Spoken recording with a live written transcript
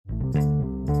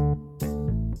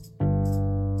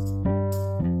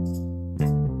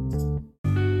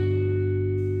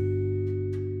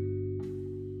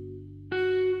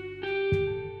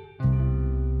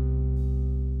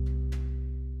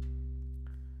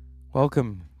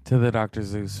Welcome to the Dr.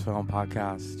 Zeus Film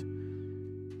Podcast.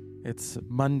 It's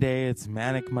Monday, it's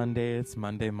Manic Monday, it's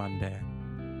Monday.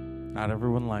 Not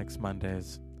everyone likes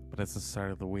Mondays, but it's the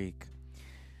start of the week.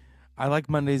 I like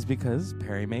Mondays because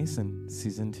Perry Mason,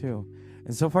 Season 2.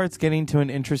 And so far it's getting to an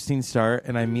interesting start,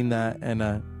 and I mean that in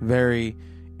a very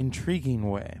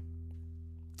intriguing way.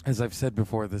 As I've said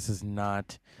before, this is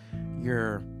not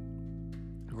your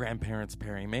grandparents'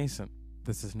 Perry Mason.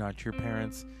 This is not your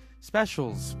parents'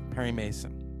 specials Perry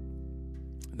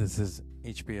Mason. This is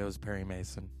HBO's Perry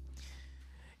Mason.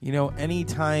 You know,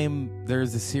 anytime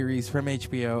there's a series from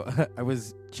HBO, I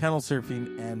was channel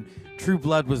surfing and True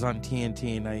Blood was on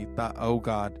TNT, and I thought, oh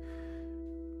God,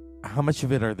 how much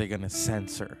of it are they going to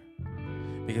censor?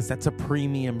 Because that's a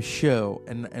premium show,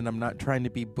 and I'm not trying to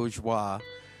be bourgeois,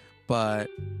 but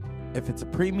if it's a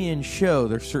premium show,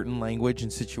 there's certain language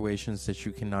and situations that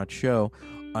you cannot show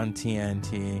on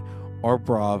TNT or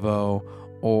Bravo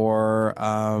or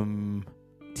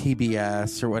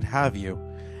TBS or what have you.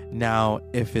 Now,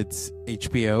 if it's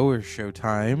HBO or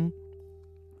Showtime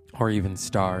or even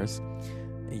Stars,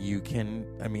 you can,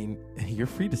 you're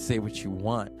free to say what you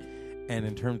want. And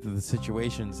in terms of the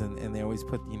situations, and they always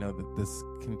put, that this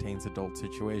contains adult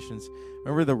situations.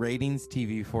 Remember the ratings,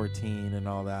 TV 14 and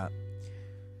all that?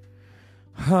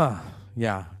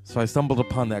 Yeah. So I stumbled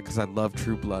upon that because I love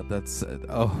True Blood. That's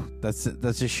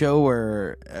a show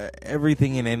where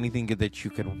everything and anything that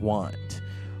you could want,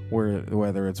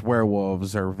 whether it's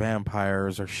werewolves or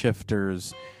vampires or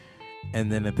shifters,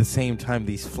 and then at the same time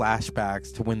these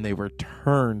flashbacks to when they were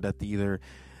turned at either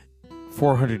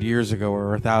 400 years ago or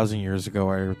 1,000 years ago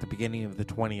or at the beginning of the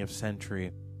 20th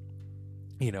century.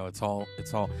 It's all.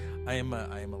 I am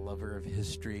a lover of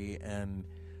history, and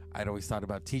I'd always thought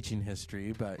about teaching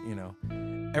history, but,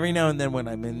 every now and then when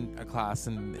I'm in a class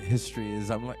and history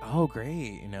I'm like, oh,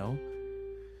 great,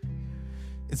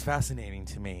 It's fascinating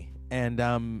to me. And,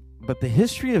 but the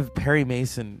history of Perry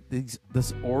Mason,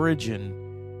 this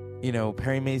origin,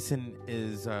 Perry Mason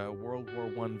is a World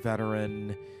War I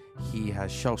veteran. He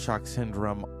has shell shock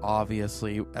syndrome,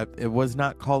 obviously. It was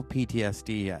not called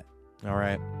PTSD yet, all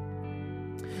right?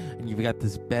 And you've got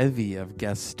this bevy of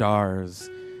guest stars.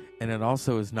 And it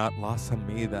also is not lost on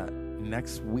me that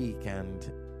next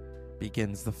weekend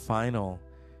begins the final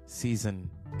season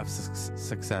of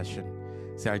Succession.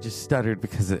 See, I just stuttered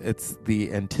because it's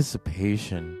the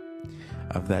anticipation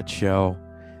of that show.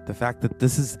 The fact that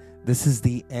this is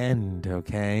the end,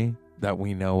 okay, that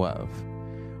we know of.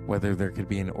 Whether there could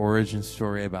be an origin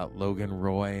story about Logan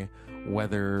Roy,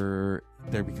 whether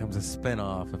there becomes a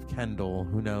spinoff of Kendall,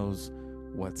 who knows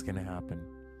what's going to happen.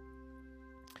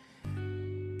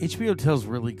 HBO tells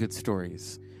really good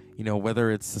stories,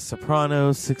 whether it's The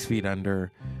Sopranos, 6 Feet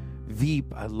Under,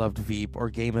 Veep, I loved Veep,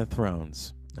 or Game of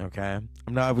Thrones, okay?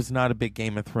 I was not a big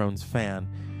Game of Thrones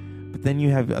fan, but then you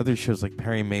have other shows like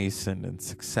Perry Mason and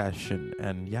Succession,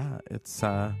 and yeah, it's,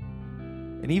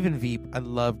 and even Veep, I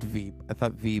loved Veep. I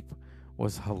thought Veep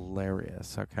was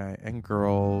hilarious, okay? And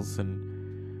Girls,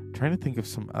 and I'm trying to think of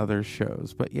some other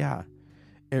shows, but yeah.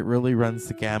 It really runs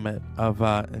the gamut of,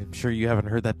 I'm sure you haven't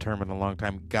heard that term in a long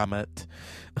time, gamut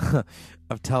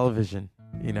of television,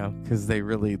 because they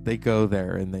go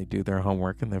there and they do their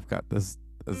homework, and they've got this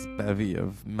bevy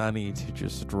of money to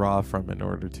just draw from in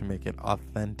order to make it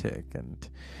authentic. And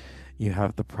you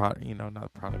have the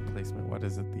not product placement, what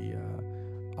is it? The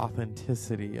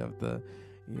authenticity of the,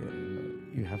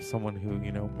 you have someone who,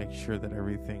 makes sure that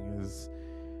everything is,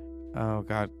 oh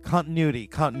God, continuity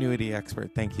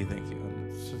expert. Thank you. I'm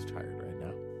just tired right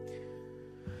now.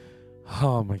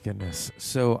 Oh my goodness.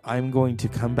 So I'm going to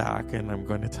come back and I'm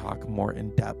going to talk more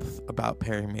in depth about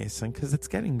Perry Mason because it's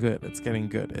getting good.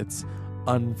 It's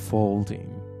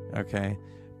unfolding, okay?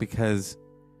 Because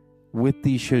with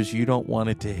these shows, you don't want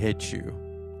it to hit you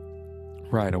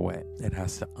right away. It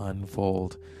has to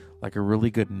unfold like a really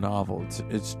good novel.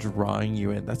 It's drawing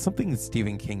you in. That's something that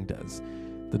Stephen King does.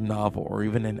 The novel or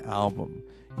even an album,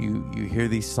 you hear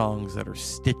these songs that are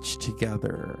stitched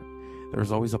together.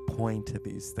 There's always a point to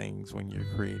these things when you're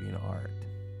creating art,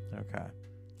 okay?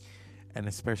 And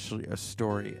especially a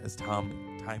story as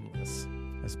timeless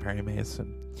as Perry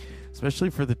Mason, especially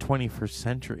for the 21st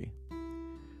century.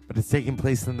 But it's taking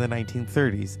place in the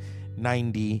 1930s,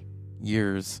 92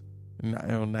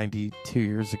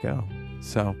 years ago.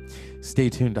 So stay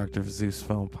tuned, Dr. Zeus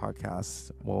Film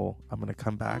Podcast. Well, I'm going to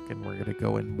come back and we're going to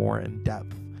go in more in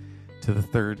depth to the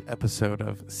 3rd episode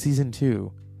of Season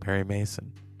 2, Perry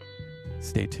Mason.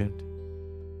 Stay tuned.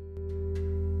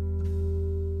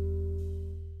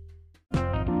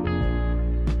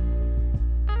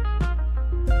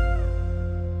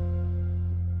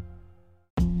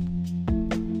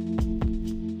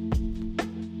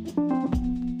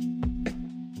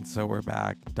 So we're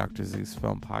back, Dr. Zeus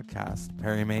Film Podcast,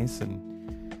 Perry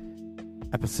Mason,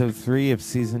 episode 3 of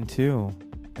season 2.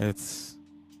 It's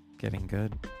getting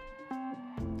good.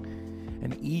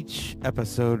 And each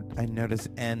episode, I notice,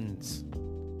 ends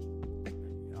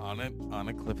on a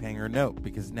cliffhanger note,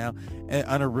 because now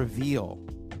on a reveal,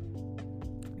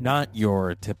 not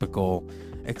your typical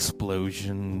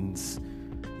explosions,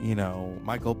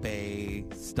 Michael Bay,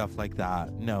 stuff like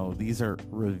that. No, these are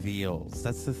reveals.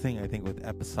 That's the thing I think with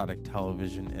episodic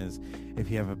television is if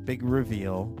you have a big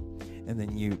reveal and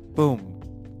then you,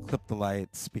 boom, clip the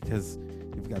lights because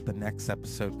you've got the next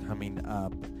episode coming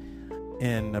up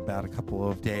in about a couple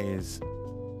of days.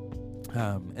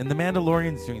 And The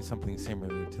Mandalorian's doing something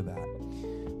similar to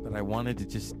that. But I wanted to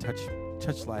just touch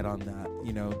light on that.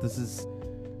 This is,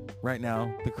 right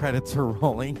now, the credits are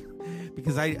rolling.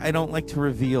 Because I don't like to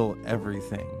reveal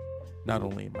everything, not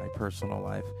only in my personal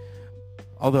life,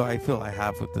 although I feel I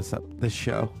have with this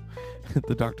show,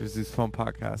 the Dr. Zeus Film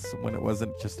Podcast, when it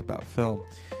wasn't just about film.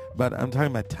 But I'm talking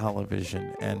about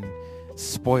television and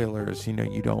spoilers.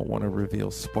 You don't want to reveal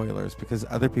spoilers because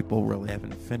other people really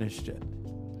haven't finished it.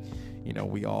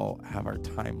 We all have our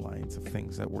timelines of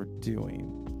things that we're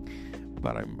doing.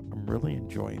 But I'm really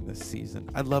enjoying this season.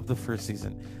 I love the first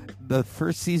season. The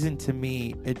first season, to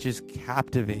me, it just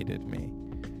captivated me.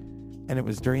 And it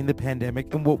was during the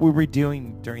pandemic. And what we were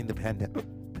doing during the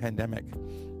pandemic,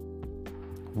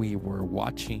 we were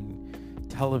watching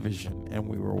television and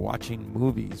we were watching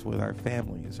movies with our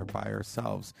families or by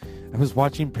ourselves. I was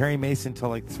watching Perry Mason till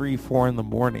like 3-4 in the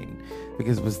morning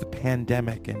because it was the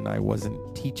pandemic and I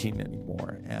wasn't teaching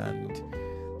anymore. And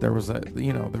there was a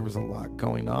lot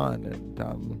going on.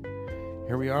 And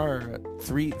here we are,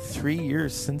 3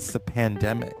 years since the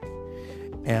pandemic,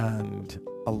 and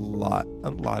a lot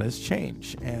has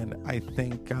changed. And I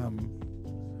think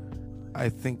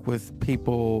with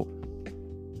people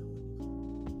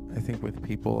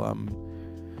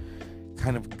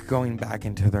kind of going back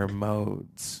into their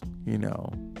modes,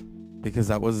 because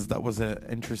that was an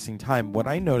interesting time. What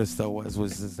I noticed though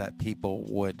was that people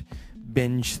would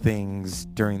binge things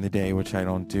during the day, which I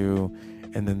don't do.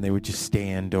 And then they would just stay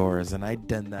indoors. And I'd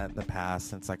done that in the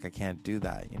past. And it's like, I can't do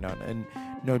that, and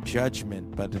no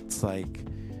judgment, but it's like,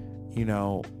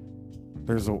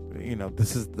 there's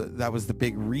that was the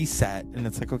big reset. And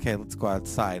it's like, okay, let's go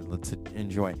outside. Let's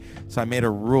enjoy. So I made a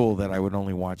rule that I would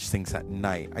only watch things at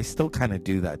night. I still kind of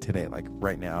do that today. Like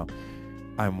right now,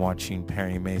 I'm watching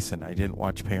Perry Mason. I didn't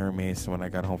watch Perry Mason when I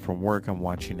got home from work. I'm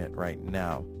watching it right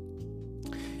now.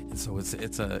 And so it's a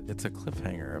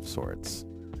cliffhanger of sorts.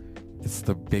 It's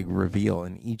the big reveal,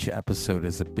 and each episode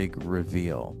is a big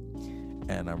reveal,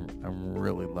 and I'm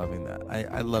really loving that.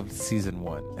 I loved season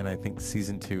 1, and I think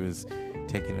season 2 is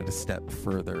taking it a step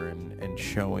further and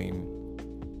showing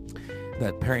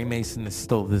that Perry Mason is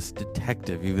still this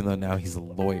detective, even though now he's a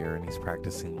lawyer and he's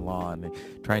practicing law and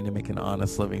trying to make an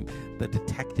honest living. The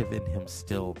detective in him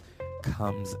still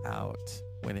comes out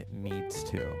when it needs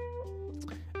to.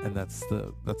 And that's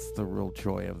the real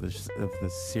joy of this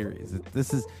series.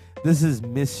 This is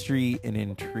mystery and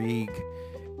intrigue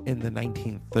in the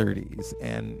 1930s,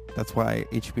 and that's why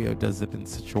HBO does it in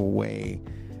such a way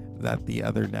that the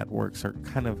other networks are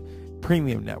kind of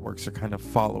premium networks are kind of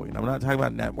following. I'm not talking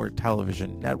about network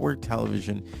television. Network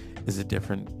television is a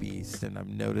different beast, and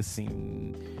I'm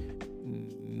noticing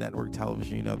network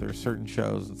television. There are certain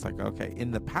shows. It's like, okay, in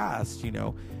the past,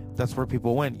 that's where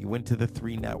people went. You went to the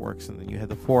 3 networks, and then you had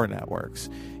the 4 networks.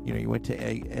 You went to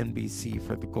NBC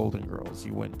for the Golden Girls.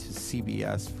 You went to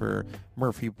CBS for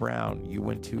Murphy Brown. You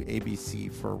went to ABC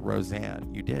for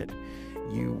Roseanne. You did.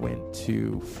 You went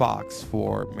to Fox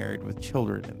for Married with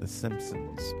Children and The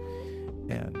Simpsons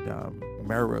and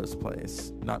Melrose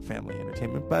Place. Not family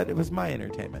entertainment, but it was my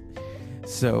entertainment.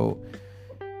 So...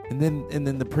 And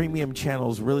then the premium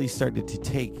channels really started to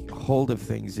take hold of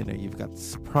things. You've got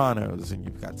Sopranos, and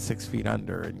you've got 6 Feet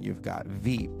Under, and you've got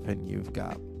Veep, and you've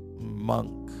got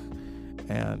Monk,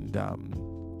 and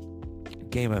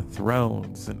Game of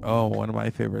Thrones, and one of my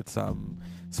favorites,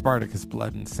 Spartacus: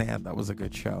 Blood and Sand. That was a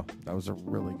good show. That was a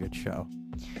really good show.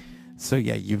 So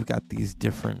yeah, you've got these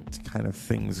different kind of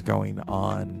things going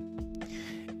on,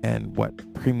 and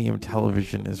what premium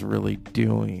television is really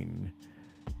doing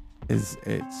is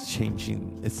it's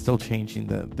still changing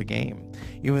the game,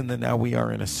 even though now we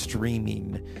are in a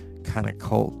streaming kind of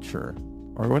culture,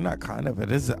 or we're not kind of,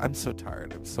 it is. I'm so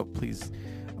tired. So please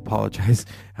apologize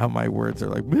how my words are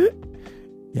like, bleh.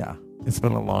 Yeah, it's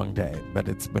been a long day, but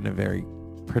it's been a very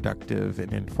productive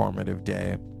and informative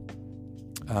day.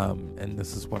 And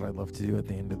this is what I love to do at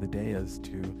the end of the day, is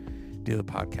to do the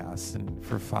podcast, and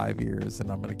for 5 years,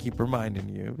 and I'm going to keep reminding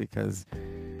you, because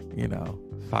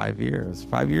 5 years.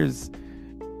 5 years,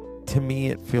 to me,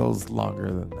 it feels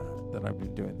longer than that I've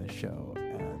been doing this show.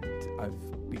 And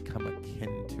I've become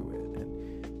akin to it.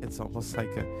 And it's almost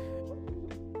like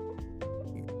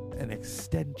an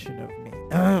extension of me.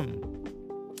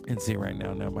 And see, right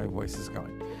now my voice is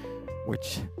going,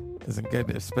 which isn't good,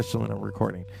 especially when I'm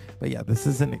recording. But yeah, this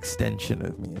is an extension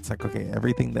of me. It's like, okay,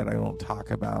 everything that I don't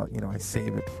talk about, I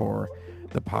save it for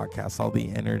the podcast, all the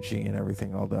energy and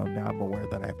everything, although now I'm aware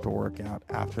that I have to work out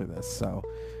after this. So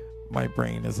my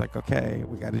brain is like, okay,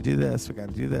 we got to do this, we got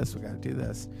to do this, we got to do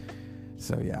this.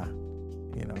 So yeah,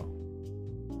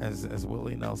 as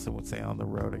Willie Nelson would say, on the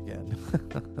road again.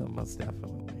 Most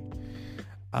definitely.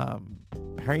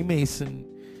 Perry Mason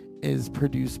is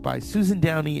produced by Susan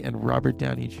Downey and Robert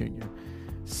Downey Jr.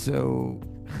 So,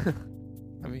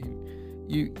 I mean,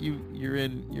 you're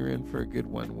in for a good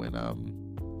one when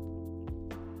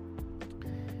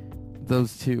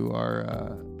those two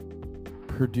are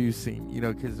producing.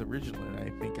 Because originally, I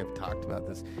think I've talked about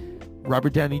this,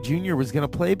 Robert Downey Jr. was going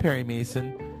to play Perry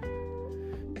Mason,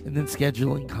 and then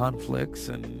scheduling conflicts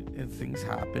and things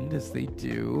happened as they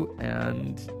do,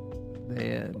 and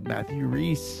Matthew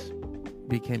Rhys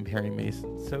became Perry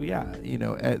Mason. So yeah,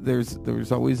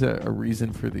 there's always a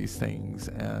reason for these things,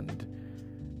 and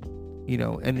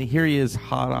and here he is,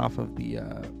 hot off of the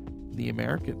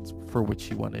Americans, for which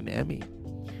he won an Emmy.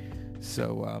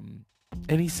 So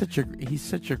and he's such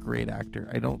a great actor.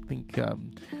 I don't think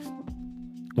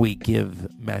we give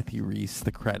Matthew Rhys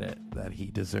the credit that he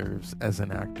deserves as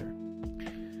an actor.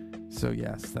 So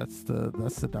yes, that's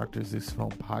the Dr. Zeus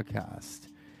Film Podcast,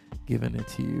 giving it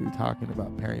to you, talking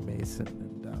about Perry Mason,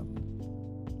 and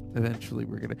eventually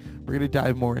we're gonna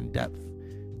dive more in depth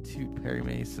to Perry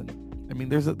Mason. I mean,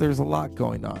 there's a lot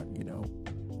going on,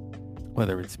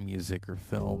 whether it's music or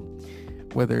film,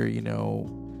 whether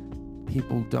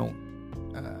people don't.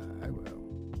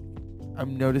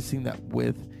 I'm noticing that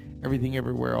with Everything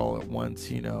Everywhere All at Once,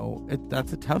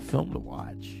 that's a tough film to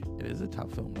watch. It is a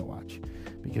tough film to watch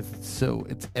because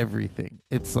it's everything.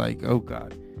 It's like, oh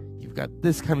God, you've got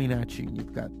this coming at you,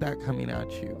 you've got that coming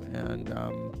at you, and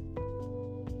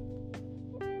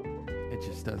it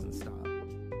just doesn't stop.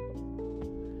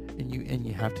 And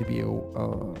you have to be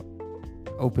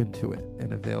open to it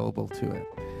and available to it,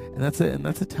 and that's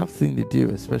a tough thing to do,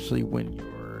 especially when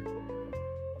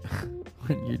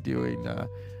you're doing a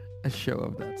show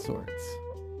of that sorts,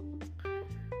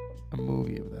 a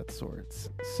movie of that sorts.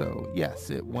 So yes,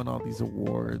 it won all these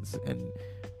awards, and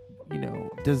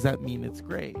does that mean it's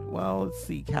great? Well, it's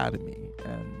the Academy,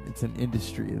 and it's an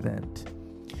industry event.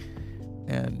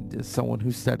 And as someone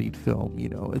who studied film,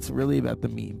 it's really about the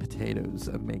meat and potatoes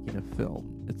of making a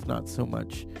film. It's not so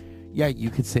much, yeah, you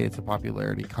could say it's a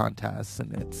popularity contest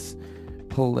and it's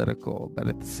political, but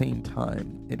at the same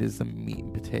time, it is the meat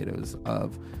and potatoes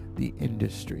of the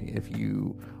industry. If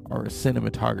you are a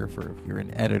cinematographer, if you're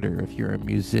an editor, if you're a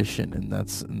musician, and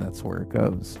that's where it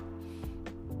goes.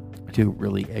 To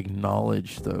really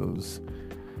acknowledge those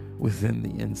within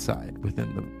the inside,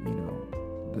 within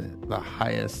the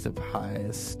highest of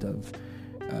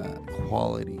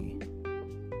quality,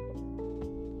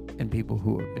 and people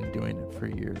who have been doing it for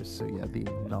years. So yeah, the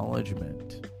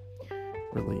acknowledgement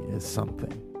really is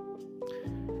something.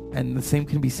 And the same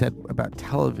can be said about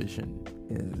television,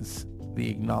 is the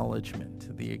acknowledgement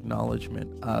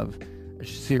of a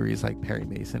series like Perry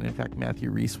Mason. In fact, Matthew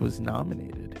Rhys was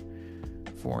nominated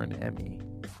for an Emmy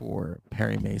for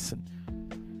Perry Mason.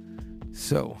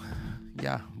 So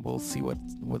yeah, we'll see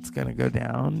what's gonna go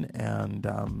down, and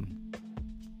I'm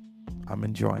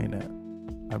enjoying it.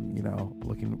 I'm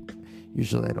looking.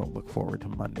 Usually I don't look forward to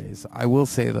Mondays. I will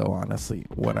say though, honestly,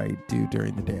 what I do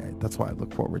during the day, that's why I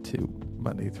look forward to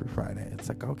Monday through Friday. It's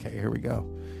like, okay, here we go.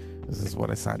 This is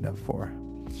what I signed up for.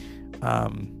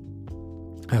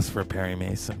 As for Perry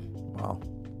Mason, well,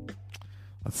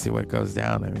 let's see what goes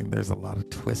down. I mean, there's a lot of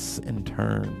twists and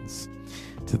turns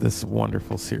to this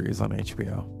wonderful series on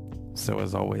HBO. So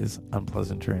as always,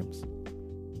 unpleasant dreams.